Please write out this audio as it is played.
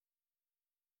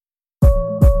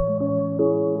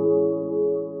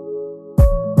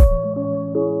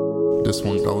This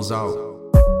one goes out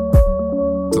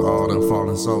to all them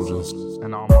fallen soldiers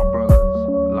and all my brothers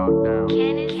locked down.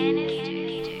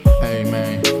 Hey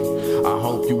man, I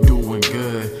hope you doing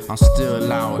good. I'm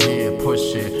still out here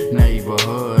pushing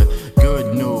neighborhood.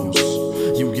 Good news,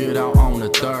 you get out on the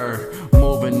 3rd,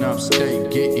 moving upstate,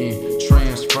 getting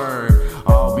transferred.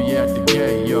 I'll be at the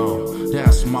gate, yo,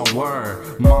 that's my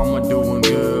word. Mama doing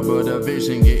good, but her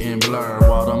vision getting blurred,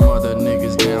 while them other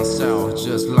niggas down south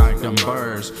just like them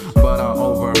birds. But I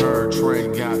overheard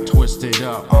Trey got twisted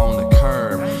up on the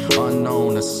curb.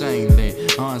 Unknown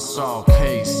assailant, unsolved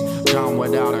case, gone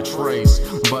without a trace.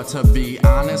 But to be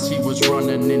honest, he was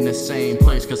running in the same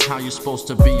place. Cause how you supposed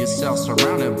to be yourself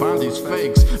surrounded by these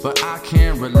fakes? But I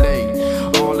can't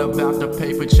relate. All about the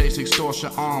paper chase, extortion,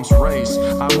 arms race.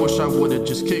 I wish I would've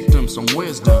just kicked him some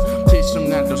wisdom, teach him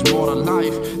that there's more to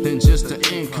life than just the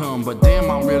income. But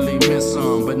damn, I really miss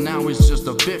him. But now he's just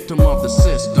a victim of the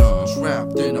system,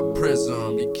 trapped in a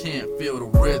prism. He can't feel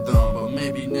the rhythm, but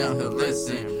maybe now he'll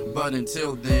listen. But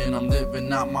until then, I'm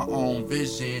living out my own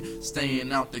vision,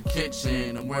 staying out the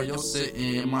kitchen and where you're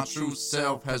sitting. My true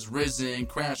self has risen,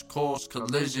 crash course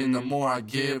collision. The more I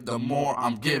give, the more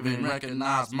I'm giving.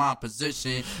 Recognize my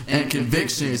position and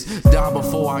convictions, die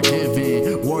before I give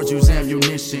in. Words use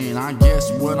ammunition. I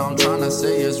guess what I'm trying to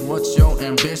say is, what's your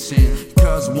ambition?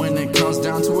 Cause when it comes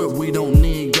down to it, we don't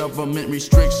need government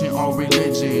restriction or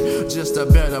religion. Just a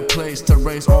better place to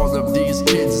raise all of these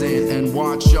kids in. And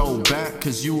watch your back,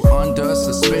 cause you under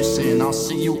suspicion. I'll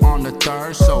see you on the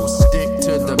 3rd, so stick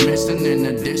to the mission. In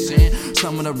addition,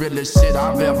 some of the realest shit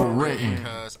I've ever written.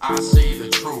 Cause I see the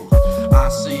truth, I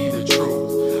see the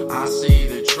truth, I see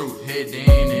the truth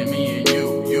hidden in me and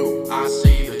you. I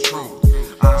see the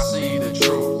truth, I see the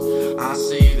truth, I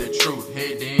see the truth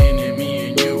hidden in me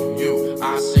and you.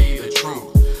 I see the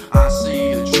truth, I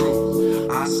see the truth,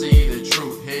 I see the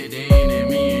truth hidden in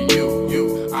me and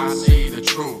you. I see the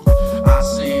truth.